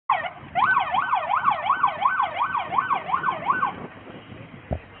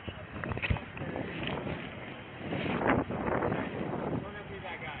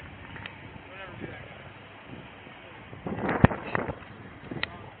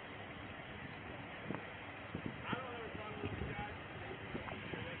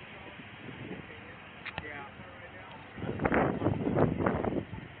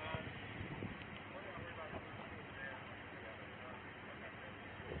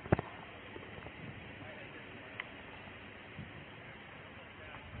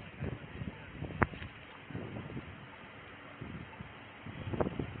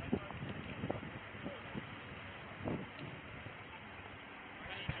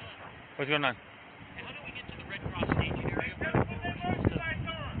What's going on? Hey, how do we get to the Red Cross staging area?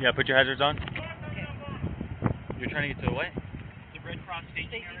 Yeah, put your hazards on. Okay. You're trying to get to the what? The Red Cross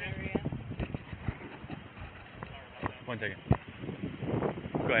staging area? 1 second.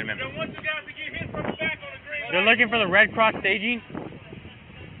 Go ahead, man. You don't want you guys to get hit from the back on the green. They're looking for the Red Cross staging? We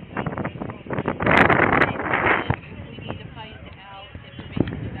need to find out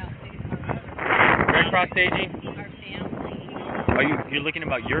information about Red Cross staging? our family. Are you're looking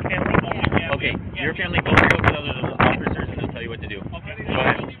about your family? Yeah. Okay, your family, go here with those officers and they'll tell you what to do. Okay. Go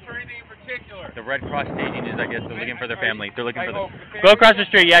ahead. For anything in particular. The Red Cross staging is, I guess, they're looking for their family. They're looking for the... family. Go across the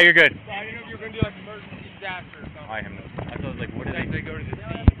street. Yeah, you're good. I didn't know if you were going to do like emergency disaster or something. I am. That's what I was like, what is They it? go to the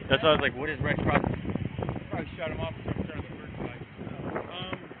scene. That's what I was like, what is Red Cross? Probably shut them off or turn on the first light.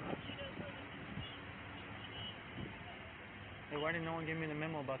 Hey, why didn't no one give me the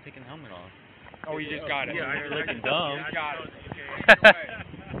memo about taking the helmet off? Oh, you just got it. Yeah, you're looking dumb. You got it.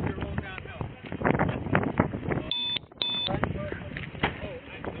 You're rolling downhill.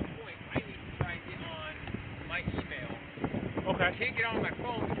 Okay. I can't get on my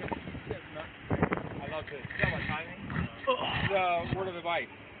phone because I love to tell my timing. The word of advice.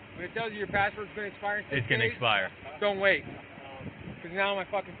 When it tells you your password's going to expire in 6 It's going to days, expire. don't wait. Because now my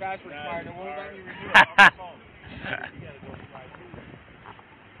fucking password expired and it won't let me renew it on my phone.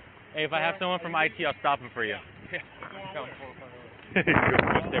 Hey, if I have someone from IT, I'll stop them for you. Yeah. No, Good.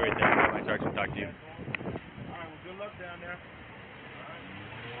 Stay right there. My sergeant will talk to you. Alright, well, good luck down there. Alright.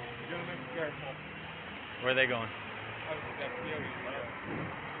 Gentlemen, be careful. Where are they going? I was at the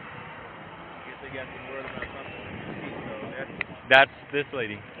Guess they got some word about something. That's this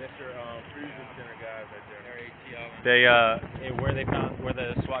lady. That's your fusion center guys right there. They where they found where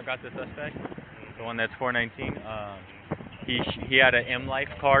the SWAT got the suspect, the one that's 419. He had an M Life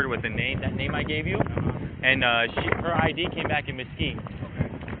card with the name, that name I gave you, and her ID came back in Mesquite.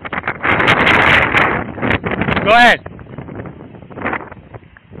 Go ahead.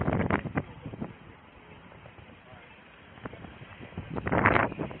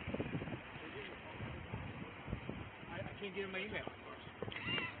 I can't get in my email.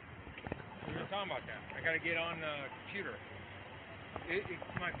 We were talking about that. I got to get on the computer.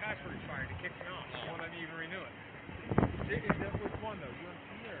 My password expired. It kicked me off. It won't let me even renew it. Which one though?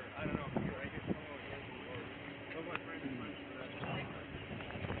 UMC or I don't know. I guess I don't know.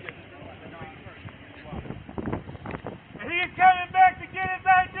 And he is coming back to get his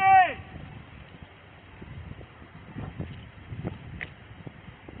ID.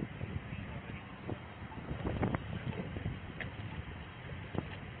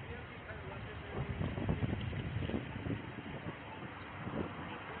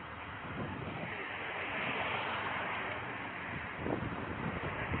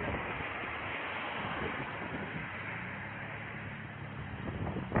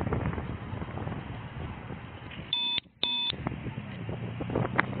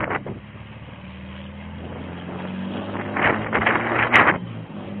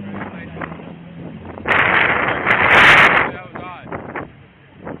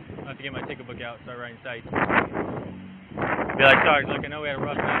 Get my ticket book out, start writing sites. Be like, Sarge, look, I know we had a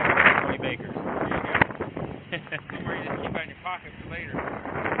rough night with Tony Baker. There you go. Don't worry, just keep that in your pocket for later.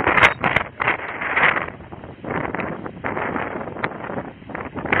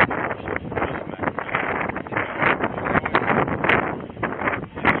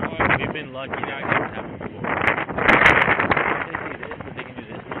 We've been lucky that it hasn't happened before. They do this, but they can do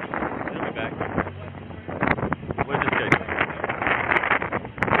this. They'll be back. What is this good?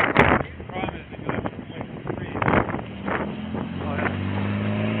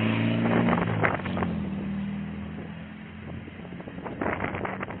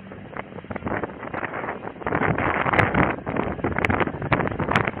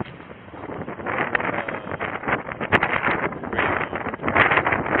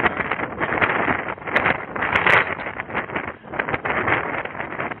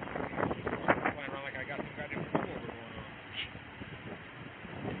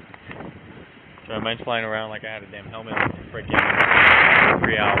 So mine's flying around like I had a damn helmet for freaking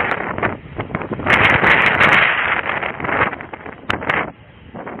 3 hours.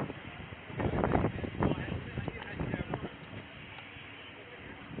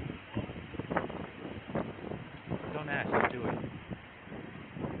 Don't ask, just do it.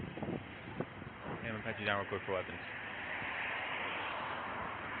 Hey, I'm gonna pat you down real quick for weapons.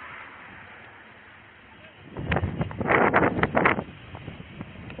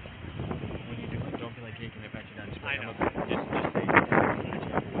 Don't be like, hey, can I pat you down? Just I know. Just say, arms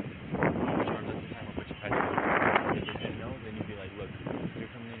at the time of which you pat you down. If they say no, then you'd be like, look,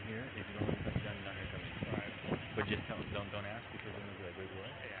 you're coming in here. If you don't want to pat you down, you're not gonna come in. Right. But just don't ask because then they'll be like, wait, what?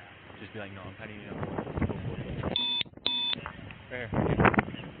 Yeah. Just just be like, no, I'm patting you down. There.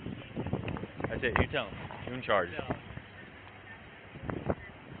 That's it. You tell him. You're in charge.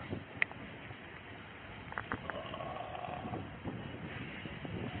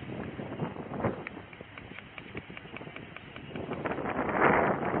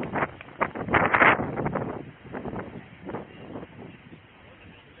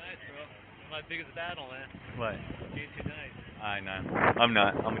 Not as big as a battle, man. What? Being too nice. I know. I'm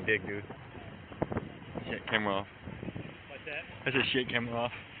not. I'm a dick, dude. Shit, camera off. What's that? I said shit, camera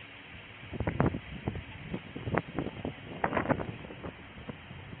off.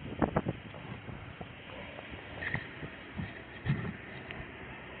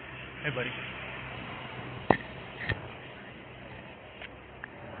 Hey, buddy.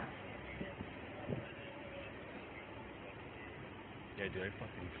 Yeah, dude, I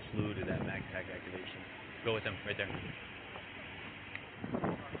fucking flew to that MagTag activation. Go with them, right there.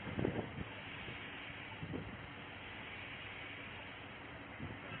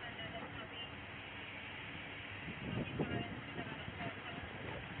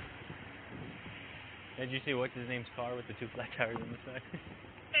 Did you see what's his name's car with the 2 flat tires on the side?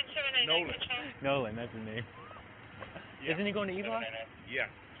 Nolan. Nolan, that's his name. Yeah. Isn't he going to Eva? Yeah.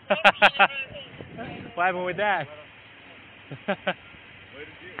 What happened with that? Way to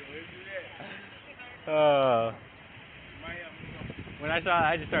do that. Might have When I saw it,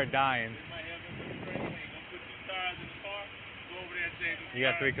 I just started dying. Might have them put the brake clean. Don't put 2 tires in the car. Go over there and change the You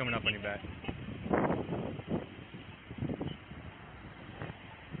got 3 tires. coming up on your back.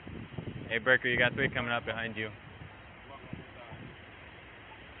 Hey, Brecker, you got 3 coming up behind you.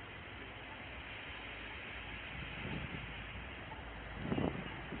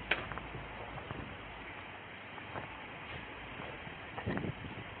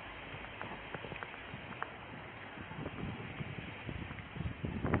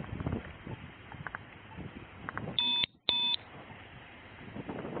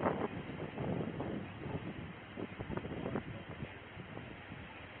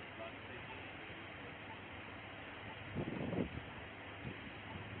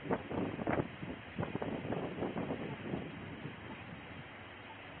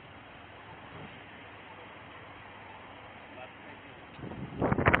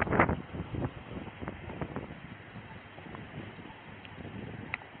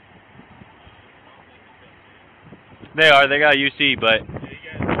 They are. They got UC, but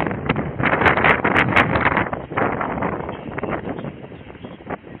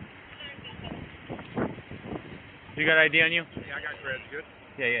you got ID on you? Yeah, I got credit. Good.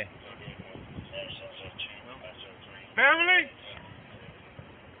 Yeah, yeah. Family?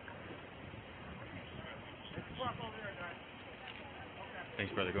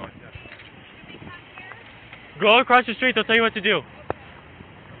 Thanks, brother. Going. Go across the street. They'll tell you what to do.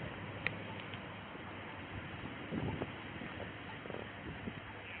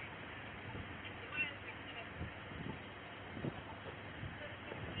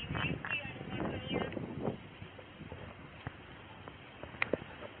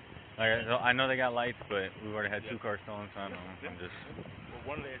 Like, so I know they got lights, but we've already had 2 cars stolen, so I don't know. I'm just.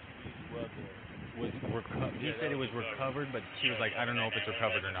 Well, one of the SUVs was He said it was recovered, but she was like, I don't know if it's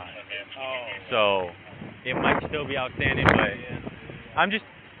recovered or not. Oh. So it might still be outstanding, but I just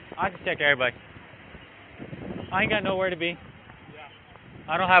check everybody. I ain't got nowhere to be.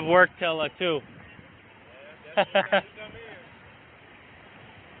 I don't have work till 2.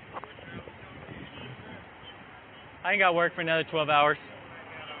 I ain't got work for another 12 hours.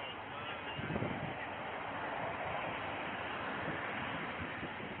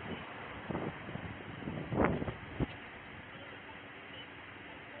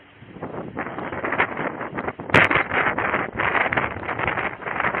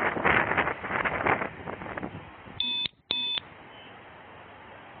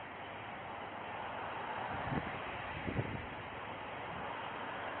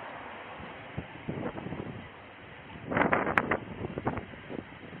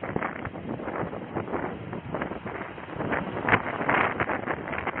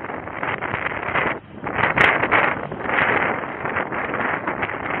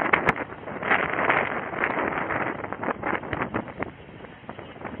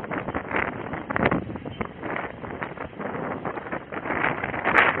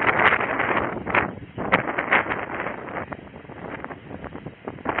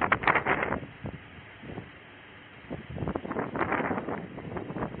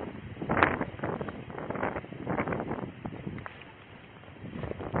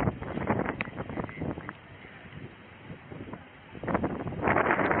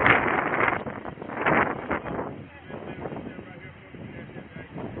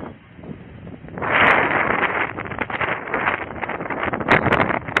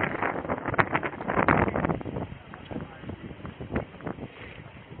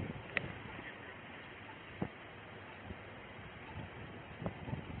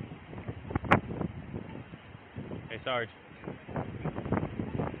 Sarge.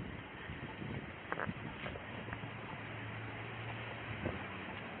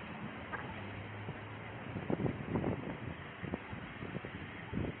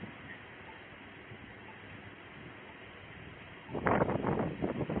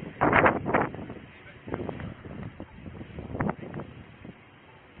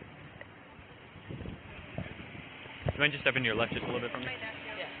 You mind just stepping to your left just a little bit from me?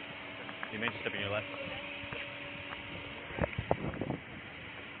 You mind just stepping to your left?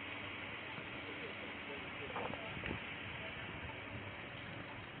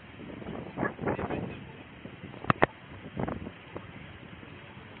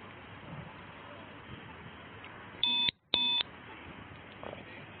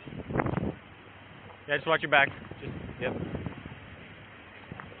 Yeah, just watch your back. Just, yep.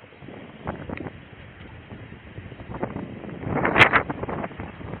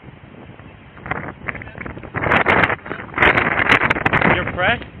 Your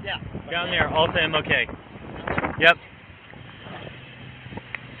press? Yeah. Down there, Alta MOK. Yep.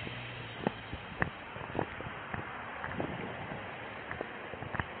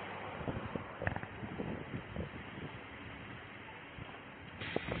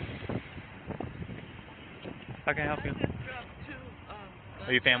 How can I help you? I just dropped two.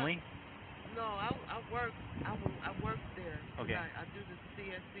 Are you family? No, I work. I work there. Okay. I do the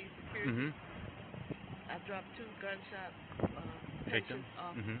CSC security. Mm-hmm. I dropped two gunshot Victims? patients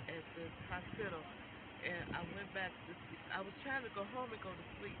off Mhm. at the hospital, and I went back to sleep. I was trying to go home and go to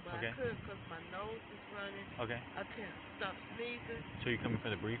sleep, but Okay. I couldn't because my nose is running. Okay. I can't stop sneezing. So you coming for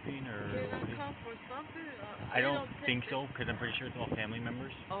the briefing or? Can I come for something? I They don't think take so because I'm pretty sure it's all family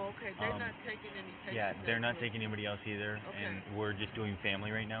members. Oh, okay. They're Um, not taking any patients. Yeah, they're not that taking anybody else either, Okay. and we're just doing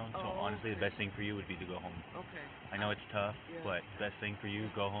family right now. So Oh, honestly, the okay. best thing for you would be to go home. Okay. I know it's tough, Yeah. but the best thing for you,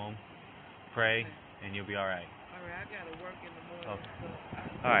 go home, pray, Okay. and you'll be all right. All right. I gotta work in the morning. Okay. So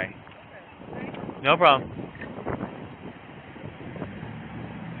All right. Thank you. No problem.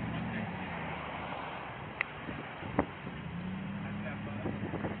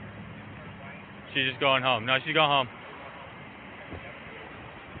 She's just going home. No, she's going home.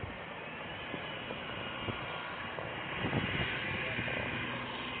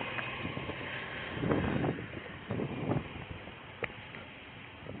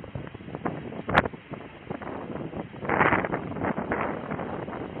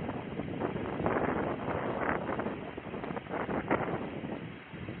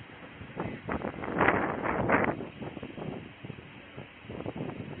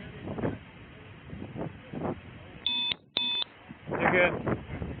 You're good.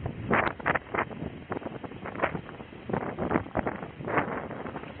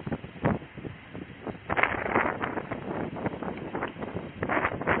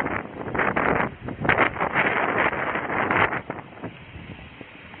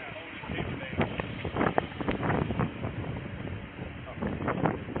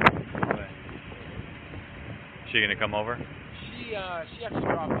 She gonna come over? She actually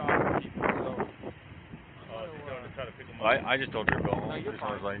dropped off the people, so. Well, I just told her to go home. No, you're because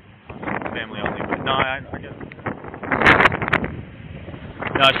I was fine. like, family only. But no, I guess.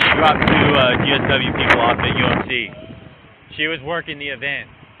 No, she dropped two GSW people off at UMC. She was working the event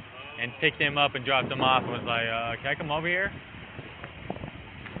and picked them up and dropped them off and was like, can I come over here?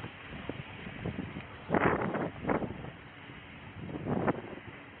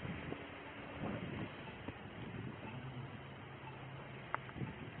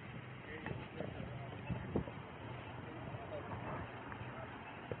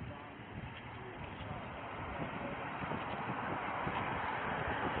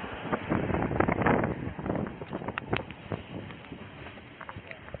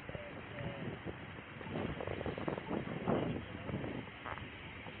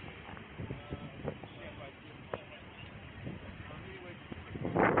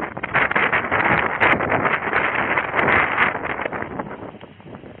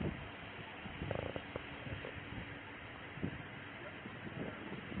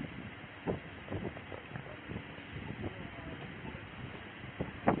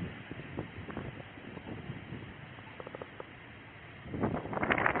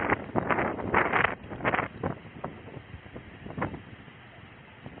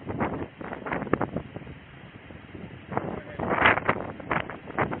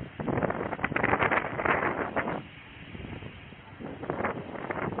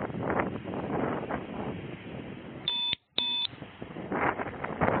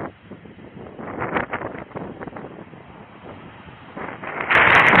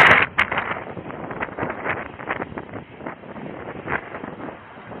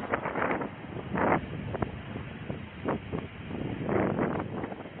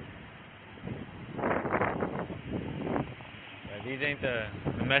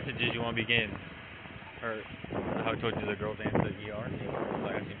 the messages you won't be getting. Or how I told you the girls answer the ER.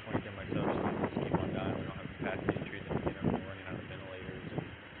 Like I've seen 23 myself. Just keep on dying. We don't have capacity to treat them. You know, we're running out of ventilators.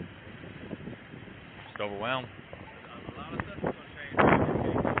 Just overwhelmed. A lot of stuff is gonna change.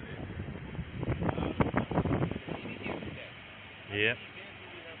 Yep.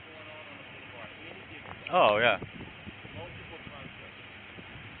 Oh yeah. Multiple concepts.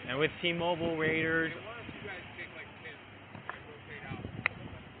 And with T-Mobile, Raiders. Hey, why don't you guys take like 10 and rotate out?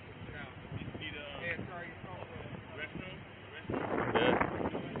 Sit out. Hey, sorry, your phone broke. Restroom? Good. I'm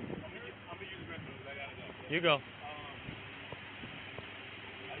gonna use the restroom 'cause I gotta go. You go. All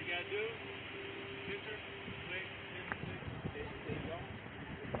you gotta do, picture, click, there you go.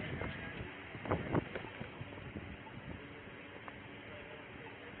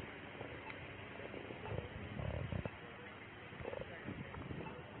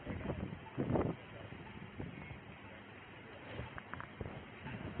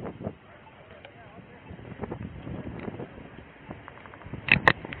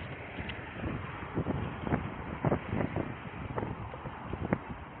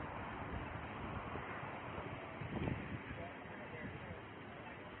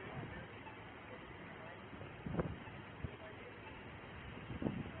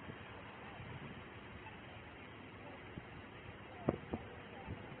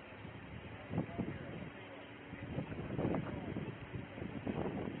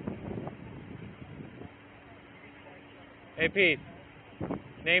 Hey Pete.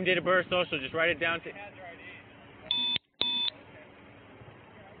 Name, date of birth, social. Just write it down.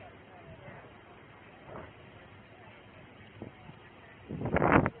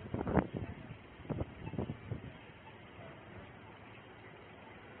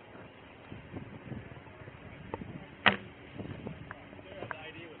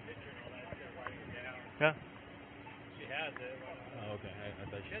 Yeah. She has it. Oh, okay. I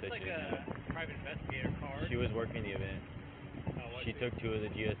thought she She has said like she didn't have it. a private investigator card. She was working the event. Oh, was She took 2 of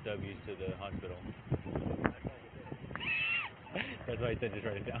the GSWs to the hospital. That's why I said just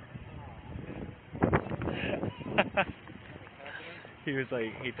write it down. He was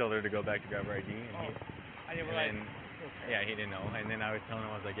like, he told her to go back to grab her ID, and I didn't and realize. then, yeah, he didn't know. And then I was telling him,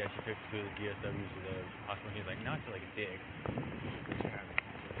 I was like, yeah, she took 2 of the GSWs to the hospital. He's like, no, I feel like a dick.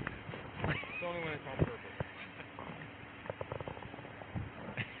 It's only when it's on purpose.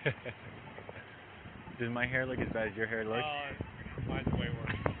 Does my hair look as bad as your hair looks? Mine's way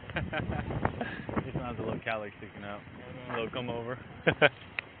worse. It sounds a little cowlick sticking out. A little come over. You know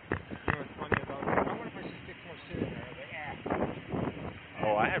what's funny about it? I wonder if I should stick more shit in there. I was like,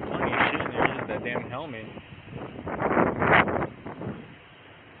 Oh, I had plenty of shit in there. Just that damn helmet.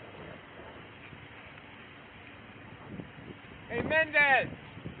 Hey, Mendez!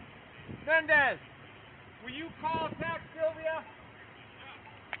 Mendez! Will you call Zach Sylvia?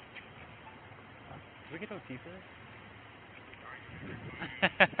 Did we get OT for this?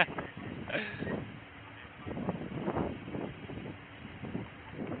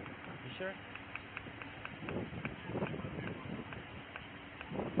 You sure?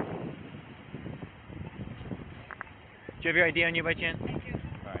 Do you have your ID on you by chance? I do.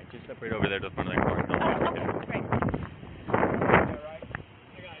 Alright, just step right over there to the front of that car. Oh, okay, great.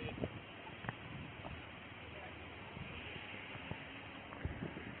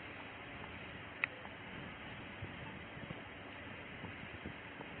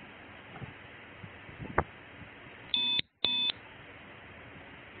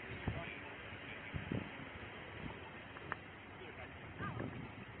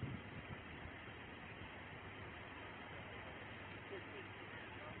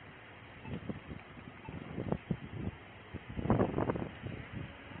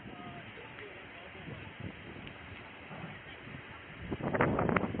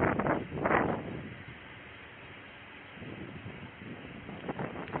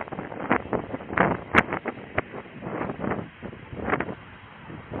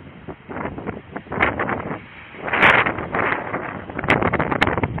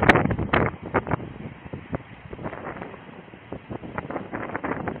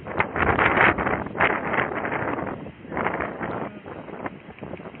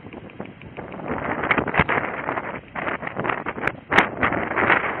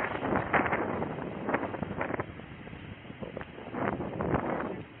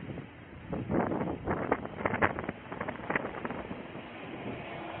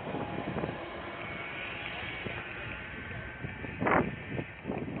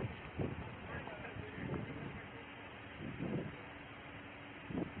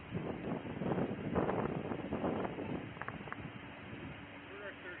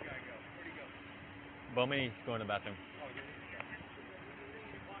 Bowman needs to go in the bathroom.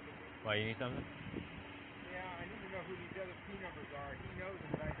 Why, you need something? Yeah, I need to know who these other P numbers are. He knows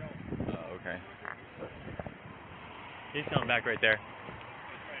them, but I don't. Oh, okay. He's coming back right there.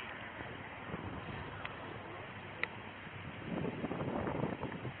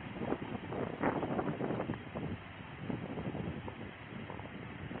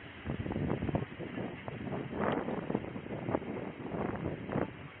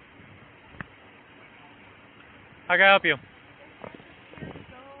 How can I help you?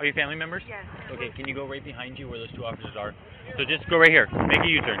 Are you family members? Yes. Okay, can you go right behind you where those two officers are? So just go right here. Make a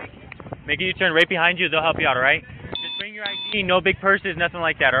U-turn. Make a U-turn right behind you. They'll help you out, all right? Just bring your ID. No big purses, nothing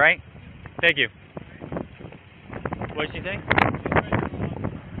like that, all right? Thank you. What did she say?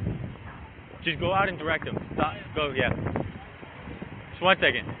 Just go out and direct them. Stop. Go, yeah. Just 1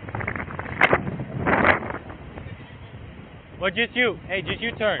 second. Well, just you. Hey, just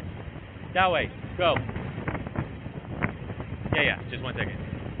you turn. That way. Go. Yeah, just 1 second.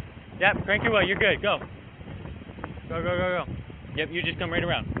 Yep, crank your wheel. You're good. Go. Go. Yep, you just come right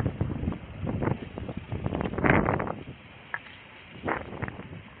around.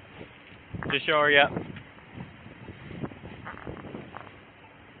 Just show her, yep.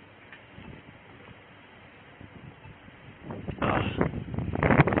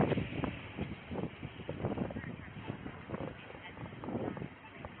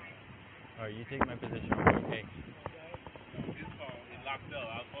 Alright, you take my position over, okay? His phone is locked up.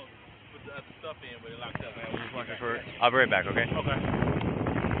 I was supposed to put the other stuff in, but it locked up. You just want for, I'll be right back, okay? Okay.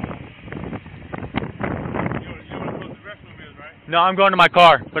 You know where the restroom is, right? No, I'm going to my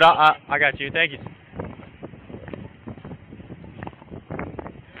car, but I got you. Thank you.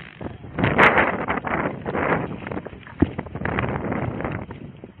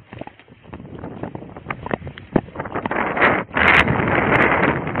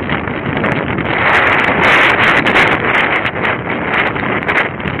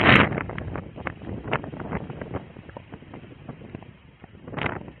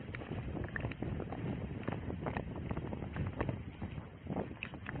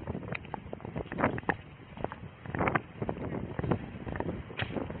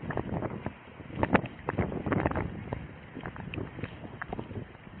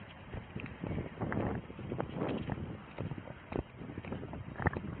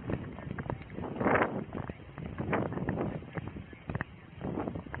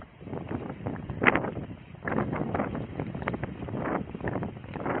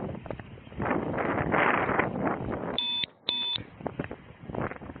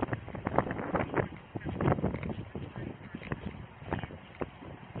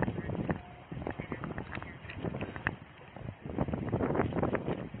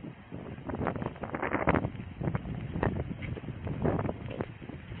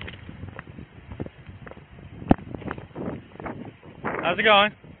 How's it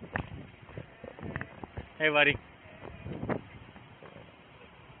going? Hey, buddy.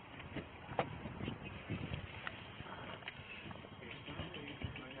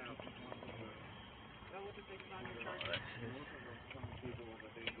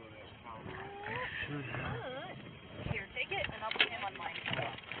 Here, take it, and I'll put him on mine.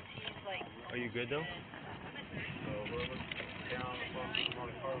 He's like, Are you good, though?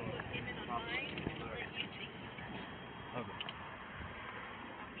 Okay.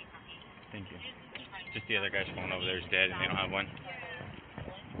 Thank you. Just the other guy's phone over there is dead, and they don't have one.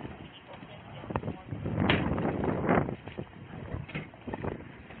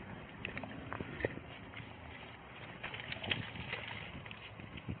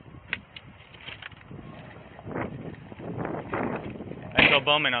 I told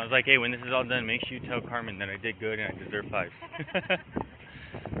Bowman, I was like, hey, when this is all done, make sure you tell Carmen that I did good and I deserve 5.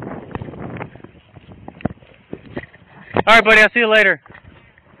 Alright, buddy, I'll see you later.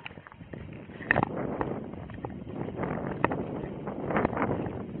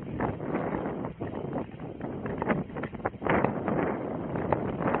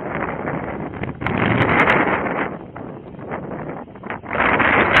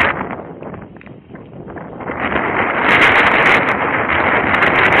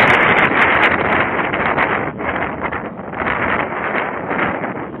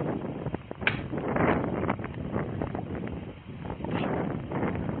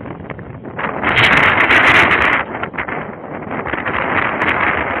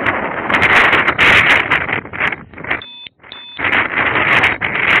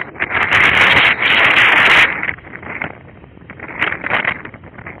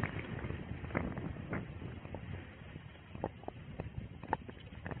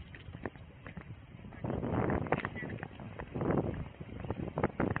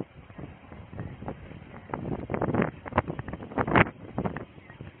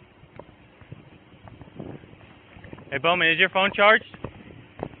 Bowman, is your phone charged?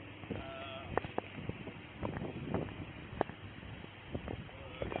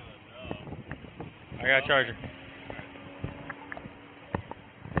 I got a charger.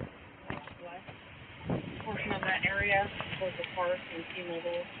 Portion of that area towards the park and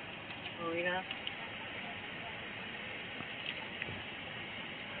T-Mobile Arena.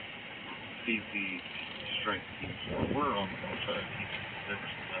 CC strength team. We're on the north side.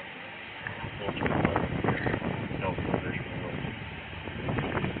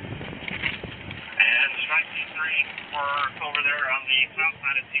 And strike T3, we're over there on the south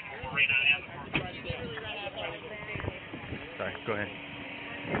side of T-Mobile Arena and the park. Sorry, go ahead.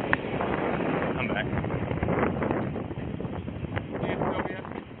 I'm back.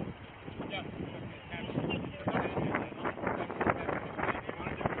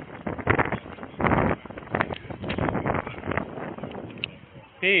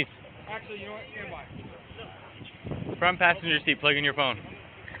 Peace. Actually, you know what? Stand by. Front passenger seat, plug in your phone.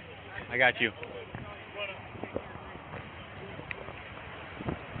 I got you.